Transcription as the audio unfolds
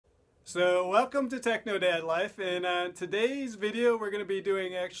So welcome to TechnoDadLife, and today's video we're going to be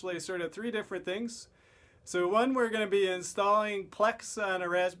doing actually sort of three different things. So one, we're going to be installing Plex on a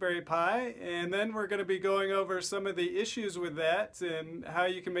Raspberry Pi, and then we're going to be going over some of the issues with that and how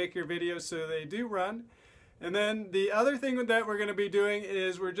you can make your videos so they do run. And then the other thing that we're going to be doing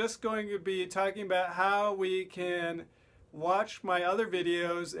is we're just going to be talking about how we can watch my other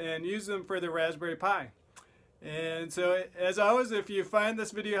videos and use them for the Raspberry Pi. And so, as always, if you find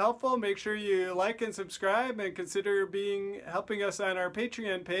this video helpful, make sure you like and subscribe and consider helping us on our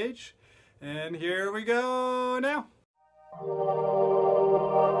Patreon page. And here we go now.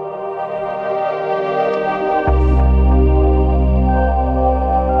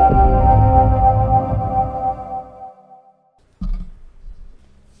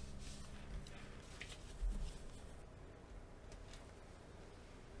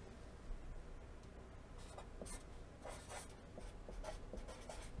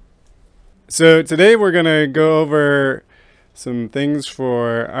 So today we're going to go over some things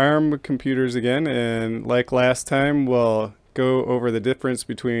for ARM computers again, and like last time we'll go over the difference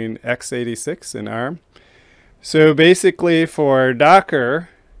between x86 and ARM. So basically for Docker,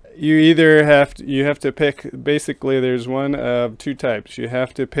 you either have to pick, basically there's one of two types. You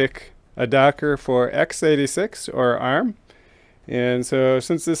have to pick a Docker for x86 or ARM. And so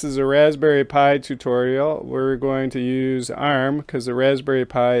since this is a Raspberry Pi tutorial, we're going to use ARM because the Raspberry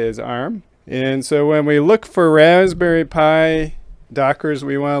Pi is ARM. And so when we look for Raspberry Pi Dockers,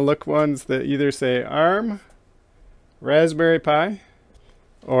 we want to look ones that either say ARM, Raspberry Pi,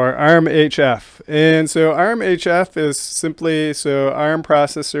 or ARM HF. And so ARM HF is simply ARM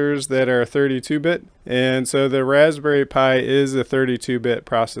processors that are 32-bit. And so the Raspberry Pi is a 32-bit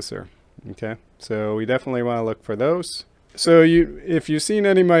processor. Okay, so we definitely want to look for those. So if you've seen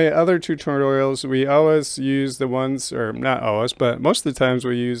any of my other tutorials, we always use the ones, or not always, but most of the times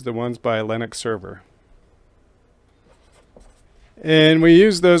we use the ones by Linux Server. And we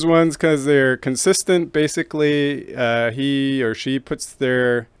use those ones because they're consistent. Basically, he or she puts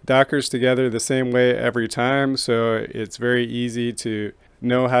their Dockers together the same way every time, so it's very easy to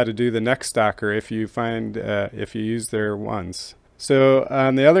know how to do the next Docker if you use their ones. So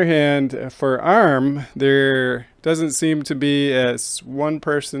on the other hand, for ARM, there doesn't seem to be one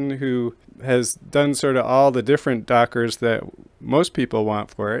person who has done sort of all the different Dockers that most people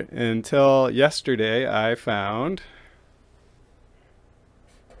want for it. Until yesterday, I found.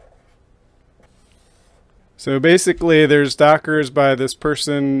 So basically, there's Dockers by this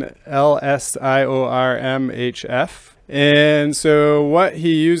person, LSIORMHF. And so what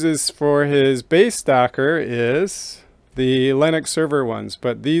he uses for his base Docker is the Linux server ones,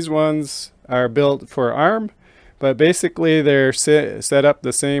 but these ones are built for ARM, but basically they're set up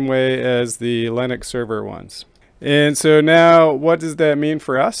the same way as the Linux server ones. And so now what does that mean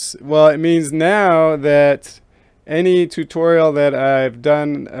for us? Well, it means now that any tutorial that I've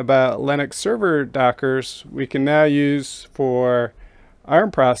done about Linux server Dockers, we can now use for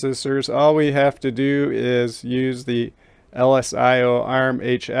ARM processors. All we have to do is use the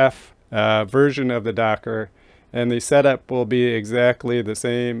LSIORMHF version of the Docker, and the setup will be exactly the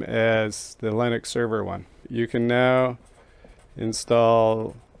same as the Linux server one. You can now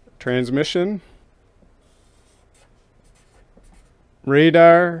install transmission,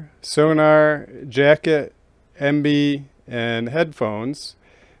 radar, sonar, jacket, MB, and headphones.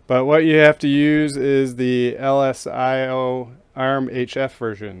 But what you have to use is the LSIO ARM HF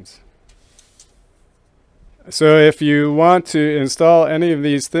versions. So if you want to install any of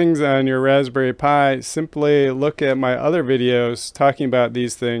these things on your Raspberry Pi, simply look at my other videos talking about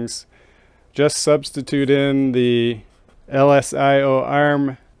these things. Just substitute in the LSIO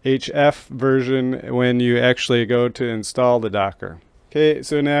ARM HF version when you actually go to install the Docker. Okay,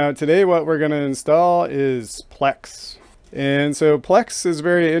 so now today what we're going to install is Plex. And so Plex is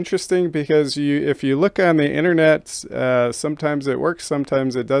very interesting because if you look on the internet, sometimes it works,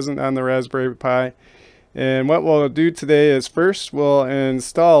 sometimes it doesn't on the Raspberry Pi. And what we'll do today is first we'll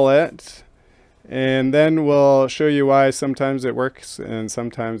install it, and then we'll show you why sometimes it works and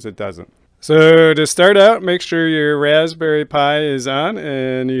sometimes it doesn't. So to start out, make sure your Raspberry Pi is on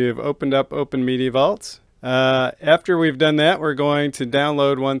and you've opened up Openmediavault. After we've done that, we're going to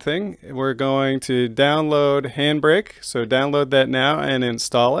download one thing. We're going to download Handbrake, so download that now and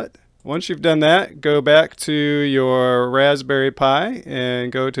install it. Once you've done that, go back to your Raspberry Pi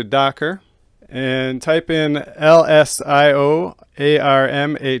and go to Docker and type in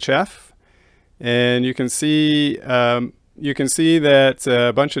LSIOARMHF, and you can see that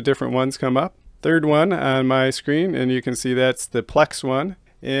a bunch of different ones come up. Third one on my screen, and you can see that's the Plex one.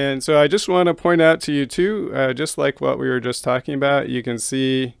 And so I just want to point out to you too, just like what we were just talking about, you can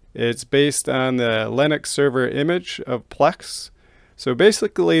see It's based on the Linux server image of Plex. So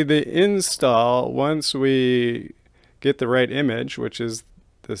basically the install, once we get the right image, which is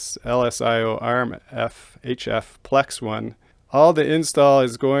this LSIO ARM HF Plex one, all the install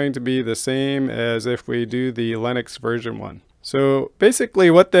is going to be the same as if we do the Linux version one. So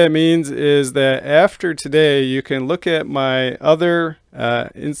basically what that means is that after today you can look at my other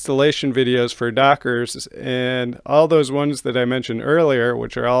installation videos for Dockers, and all those ones that I mentioned earlier,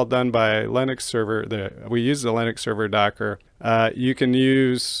 which are all done by Linux server, we use the Linux server Docker. You can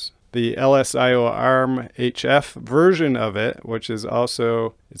use the LSIO ARM HF version of it, which is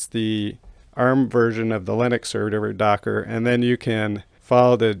also, it's the ARM version of the Linux server Docker, and then you can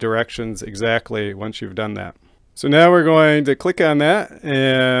follow the directions exactly once you've done that. So now we're going to click on that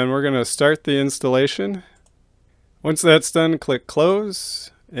and we're going to start the installation. Once that's done, click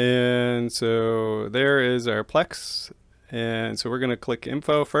close. And so there is our Plex. And so we're going to click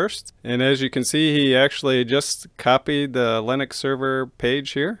info first. And as you can see, he actually just copied the Linux server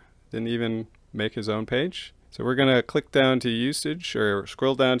page here. Didn't even make his own page. So we're going to click down to usage, or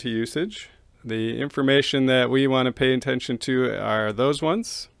scroll down to usage. The information that we want to pay attention to are those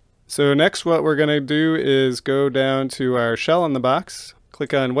ones. So next what we're going to do is go down to our shell in the box,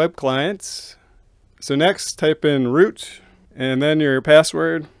 click on web clients. So next type in root and then your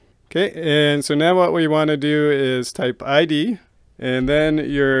password. Okay, and so now what we want to do is type ID and then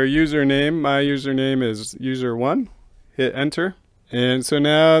your username. My username is user1. Hit enter. And so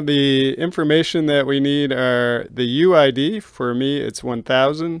now the information that we need are the UID. For me it's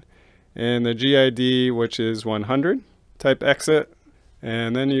 1000 and the GID, which is 100. Type exit.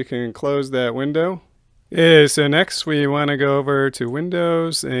 And then you can close that window. Okay, so next we want to go over to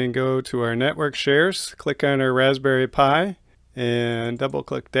Windows and go to our network shares. Click on our Raspberry Pi and double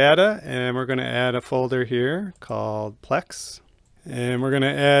click data, and we're going to add a folder here called Plex. And we're going to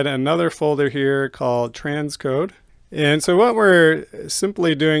add another folder here called transcode. And so what we're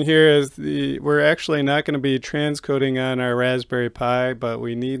simply doing here is we're actually not going to be transcoding on our Raspberry Pi, but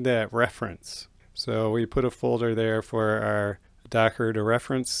we need that reference. So we put a folder there for our Docker to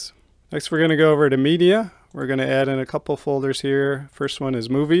reference. Next we're going to go over to media. We're going to add in a couple folders here. First one is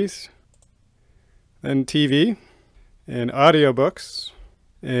movies, then TV, and audiobooks,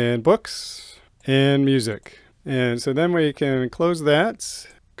 and books, and music. And so then we can close that,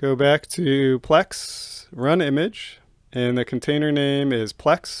 go back to Plex, run image, and the container name is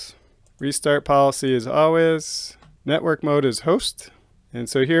Plex. Restart policy is always, network mode is host. And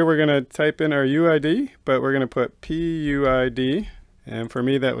so here we're going to type in our UID, but we're going to put PUID. And for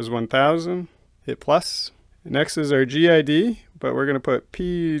me that was 1000. Hit plus. Next is our GID, but we're going to put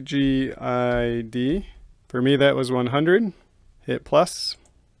PGID. For me that was 100. Hit plus.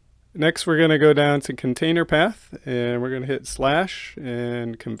 Next we're going to go down to container path and we're going to hit slash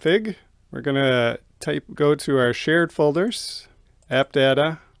and config. We're going to go to our shared folders, app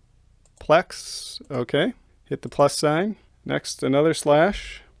data, Plex, okay. Hit the plus sign. Next, another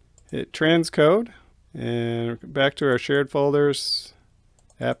slash, hit transcode, and back to our shared folders,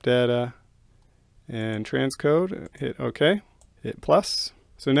 app data, and transcode, hit OK, hit plus.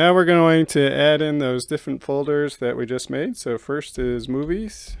 So now we're going to add in those different folders that we just made. So first is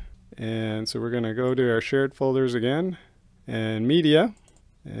movies, and so we're going to go to our shared folders again, and media,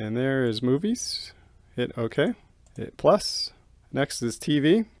 and there is movies, hit OK, hit plus. Next is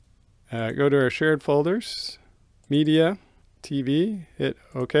TV, go to our shared folders, media, TV, hit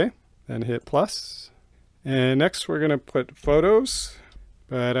OK, then hit plus. And next we're going to put photos,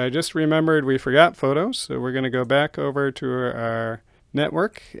 but I just remembered we forgot photos, so we're going to go back over to our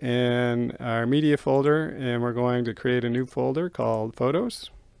network and our media folder, and we're going to create a new folder called photos.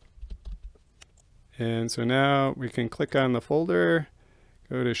 And so now we can click on the folder,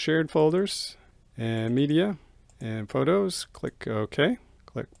 go to shared folders and media and photos, click OK,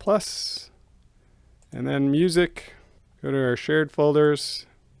 click plus, and then music. Go to our shared folders,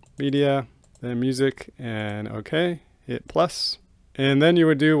 media, then music, and OK, hit plus. And then you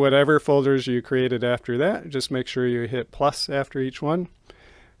would do whatever folders you created after that. Just make sure you hit plus after each one.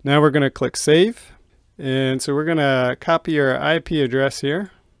 Now we're going to click save. And so we're going to copy our IP address here.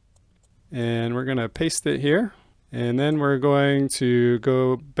 And we're going to paste it here. And then we're going to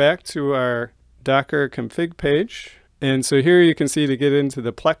go back to our Docker config page. And so here you can see to get into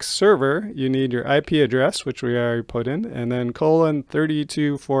the Plex server, you need your IP address, which we already put in, and then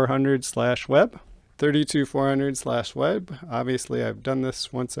 :32400/web. 32400/web. Obviously, I've done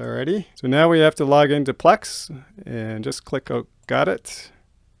this once already. So now we have to log into Plex and just click, oh, got it.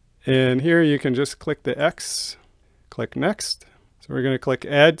 And here you can just click the X, click next. So we're going to click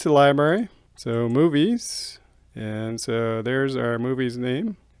add to library. So movies. And so there's our movies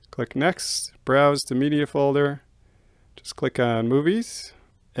name. Click Next, browse to media folder. Just click on Movies,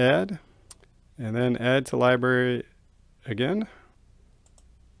 Add, and then Add to Library again.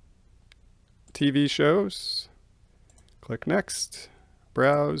 TV Shows. Click Next,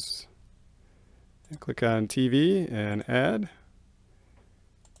 browse, and click on TV and Add.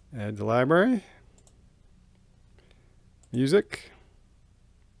 Add to Library. Music.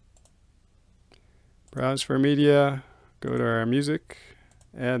 Browse for media. Go to our music.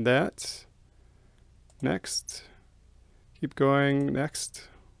 Add that. Next. Keep going. Next.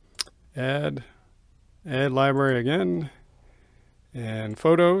 Add. Add library again. And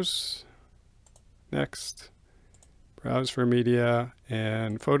photos. Next. Browse for media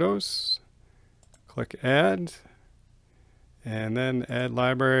and photos. Click Add. And then Add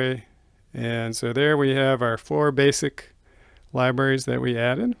library. And so there we have our 4 basic libraries that we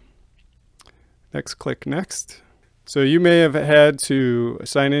added. Next, click Next. So you may have had to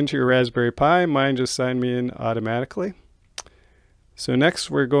sign into your Raspberry Pi. Mine just signed me in automatically. So next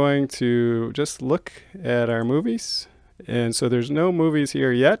we're going to just look at our movies. And so there's no movies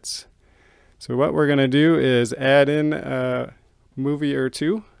here yet. So what we're going to do is add in a movie or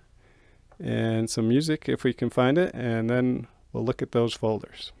two and some music if we can find it, and then we'll look at those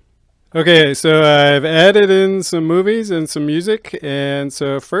folders. Okay, so I've added in some movies and some music, and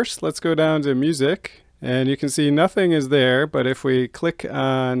so first let's go down to music, and you can see nothing is there, but if we click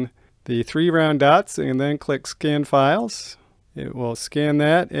on the 3 round dots and then click Scan Files, it will scan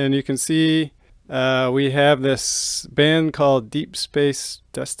that, and you can see we have this band called Deep Space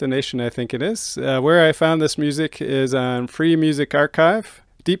Destination, I think it is. Where I found this music is on Free Music Archive,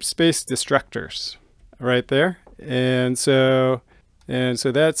 Deep Space Destructors, right there. And so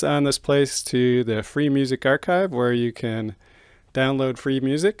that's on this place to the Free Music Archive where you can download free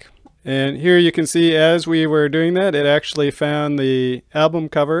music. And here you can see as we were doing that, it actually found the album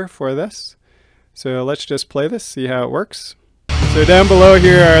cover for this. So let's just play this, see how it works. So down below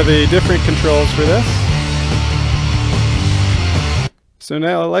here are the different controls for this. So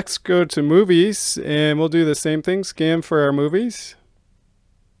now let's go to movies, and we'll do the same thing, scan for our movies.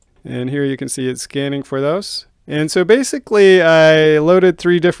 And here you can see it's scanning for those. And so basically I loaded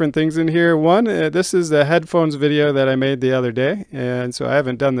 3 different things in here. One, this is the headphones video that I made the other day, and so I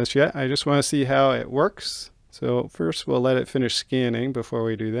haven't done this yet. I just want to see how it works. So first we'll let it finish scanning before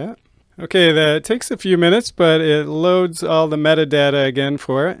we do that. Okay, that takes a few minutes, but it loads all the metadata again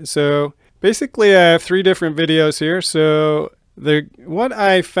for it. So basically I have 3 different videos here. So what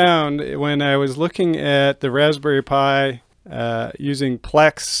I found when I was looking at the Raspberry Pi using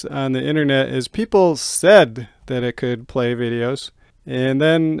Plex on the internet is people said that it could play videos, and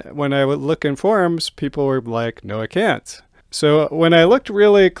then when I would look in forums, people were like, no, it can't. So when I looked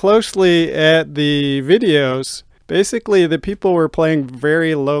really closely at the videos, basically the people were playing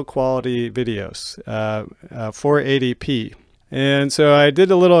very low quality videos, 480p. And so I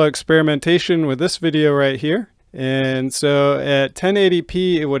did a little experimentation with this video right here. And so at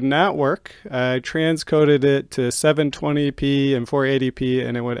 1080p it would not work. I transcoded it to 720p and 480p,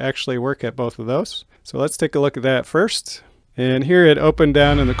 and it would actually work at both of those. So let's take a look at that first. And here it opened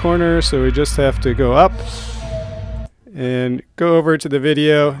down in the corner, so we just have to go up and go over to the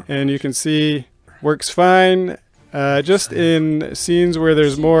video, and you can see works fine. Just in scenes where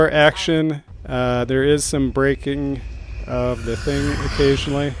there's more action, there is some breaking of the thing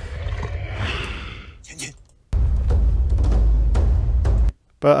occasionally.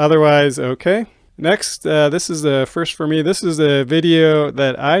 But otherwise, okay. Next, this is the first for me. This is a video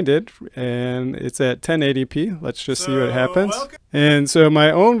that I did, and it's at 1080p. Let's just see what happens. And so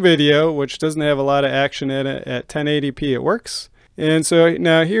my own video, which doesn't have a lot of action in it, at 1080p it works. And so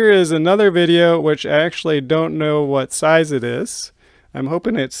now here is another video, which I actually don't know what size it is. I'm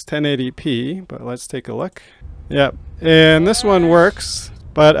hoping it's 1080p, but let's take a look. Yep, and this one works,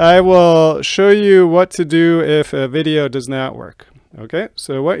 but I will show you what to do if a video does not work. Okay,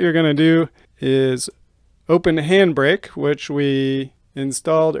 so what you're going to do is open Handbrake, which we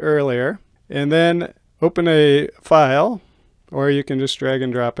installed earlier, and then open a file, or you can just drag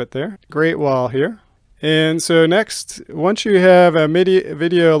and drop it there. Great Wall here. And so next, once you have a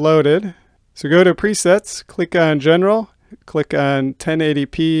video loaded, so go to Presets, click on General, click on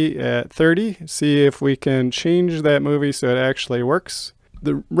 1080p at 30, see if we can change that movie so it actually works.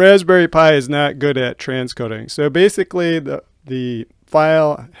 The Raspberry Pi is not good at transcoding, so basically the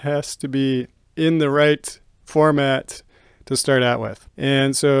file has to be in the right format to start out with.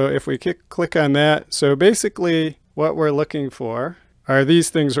 And so if we click on that, so basically what we're looking for are these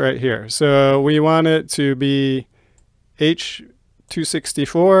things right here. So we want it to be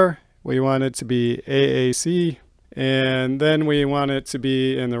H264, we want it to be AAC, And then we want it to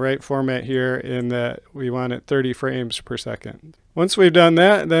be in the right format here, in that we want it 30 frames per second. Once we've done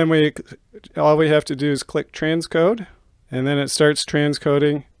that, then all we have to do is click transcode, and then it starts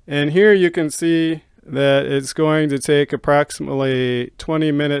transcoding. And here you can see that it's going to take approximately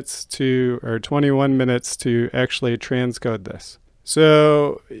 20 minutes or 21 minutes to actually transcode this.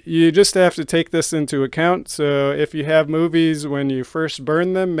 So you just have to take this into account. So if you have movies, when you first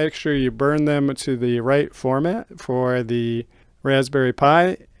burn them, make sure you burn them to the right format for the Raspberry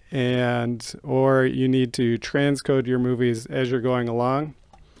Pi, or you need to transcode your movies as you're going along,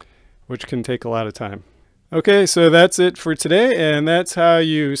 which can take a lot of time. Okay, so that's it for today, and that's how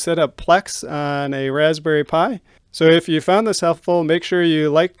you set up Plex on a Raspberry Pi. So if you found this helpful, make sure you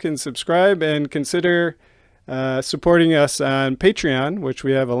like and subscribe, and consider supporting us on Patreon, which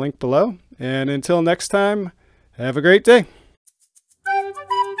we have a link below. And until next time, have a great day.